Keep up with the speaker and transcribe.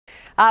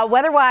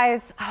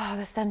Weather-wise,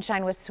 the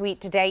sunshine was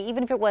sweet today,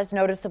 even if it was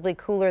noticeably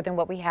cooler than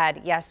what we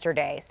had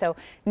yesterday. So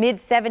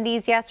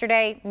mid-70s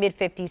yesterday,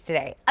 mid-50s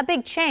today. A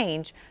big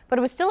change, but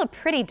it was still a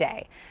pretty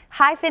day.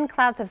 High thin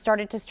clouds have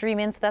started to stream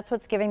in, so that's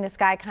what's giving the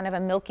sky kind of a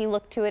milky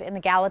look to it in the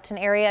Gallatin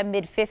area.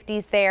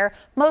 Mid-50s there.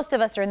 Most of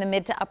us are in the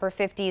mid to upper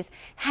 50s,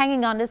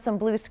 hanging on to some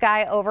blue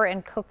sky over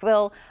in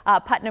Cookeville,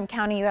 Putnam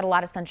County. You had a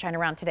lot of sunshine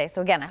around today.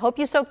 So again, I hope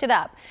you soaked it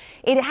up.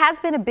 It has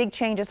been a big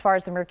change as far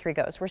as the mercury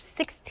goes. We're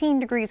 16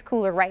 degrees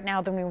cooler right now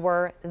than we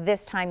were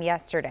this time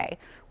yesterday.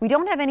 We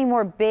don't have any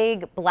more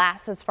big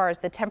blasts as far as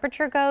the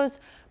temperature goes,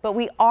 but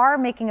we are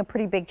making a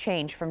pretty big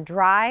change from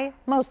dry,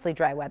 mostly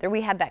dry weather.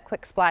 We had that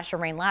quick splash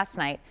of rain last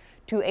night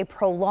to a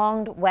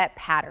prolonged wet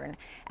pattern.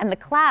 And the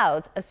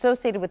clouds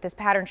associated with this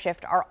pattern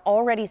shift are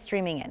already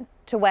streaming in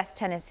to West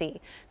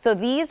Tennessee. So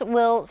these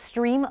will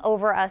stream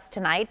over us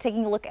tonight.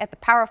 Taking a look at the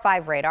Power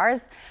 5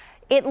 radars,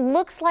 it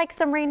looks like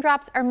some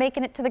raindrops are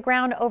making it to the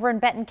ground over in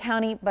Benton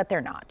County, but they're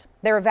not.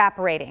 They're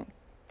evaporating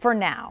for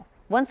now.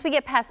 Once we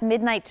get past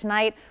midnight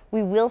tonight,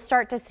 we will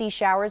start to see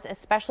showers,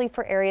 especially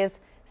for areas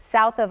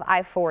south of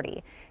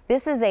I-40.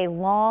 This is a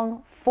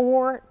long,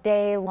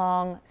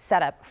 4-day-long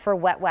setup for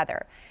wet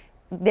weather.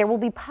 There will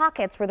be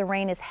pockets where the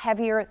rain is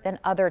heavier than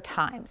other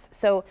times.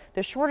 So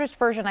the shortest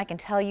version I can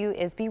tell you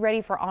is be ready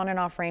for on and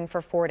off rain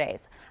for 4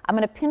 days. I'm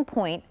going to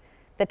pinpoint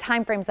the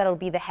time frames that'll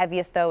be the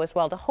heaviest though as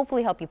well to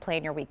hopefully help you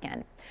plan your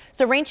weekend.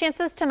 So rain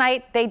chances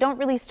tonight, they don't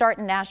really start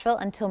in Nashville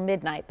until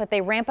midnight, but they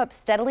ramp up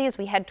steadily as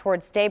we head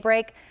towards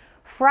daybreak.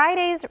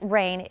 Friday's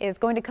rain is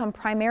going to come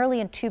primarily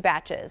in 2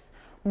 batches.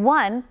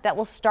 One that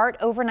will start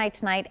overnight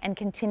tonight and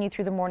continue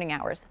through the morning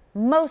hours.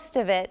 Most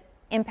of it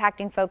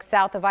impacting folks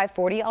south of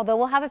I-40, although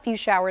we'll have a few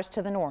showers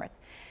to the north.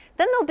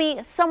 Then there'll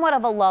be somewhat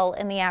of a lull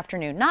in the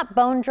afternoon, not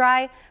bone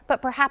dry,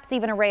 but perhaps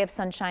even a ray of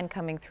sunshine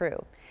coming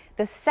through.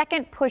 The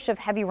second push of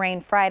heavy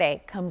rain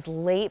Friday comes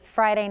late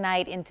Friday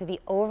night into the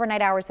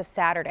overnight hours of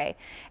Saturday,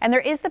 and there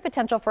is the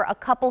potential for a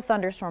couple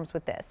thunderstorms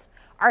with this.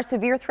 Our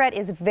severe threat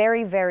is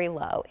very, very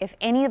low. If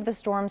any of the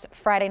storms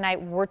Friday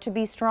night were to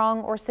be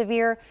strong or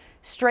severe,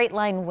 straight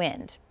line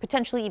wind,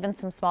 potentially even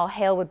some small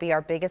hail would be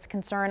our biggest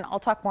concern. I'll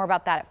talk more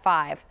about that at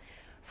 5.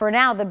 For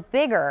now, the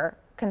bigger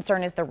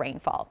concern is the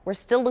rainfall. We're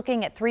still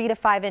looking at 3 to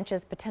 5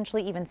 inches,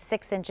 potentially even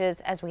 6 inches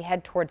as we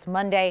head towards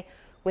Monday,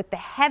 with the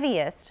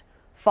heaviest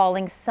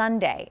falling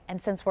Sunday.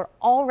 And since we're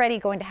already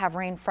going to have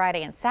rain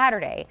Friday and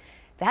Saturday,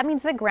 that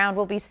means the ground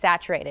will be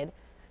saturated.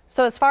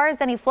 So as far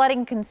as any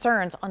flooding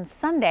concerns on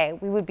Sunday,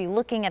 we would be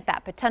looking at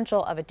that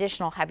potential of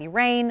additional heavy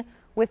rain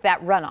with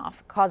that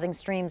runoff causing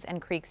streams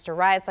and creeks to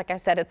rise. Like I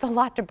said, it's a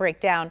lot to break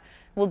down.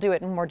 We'll do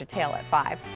it in more detail at 5.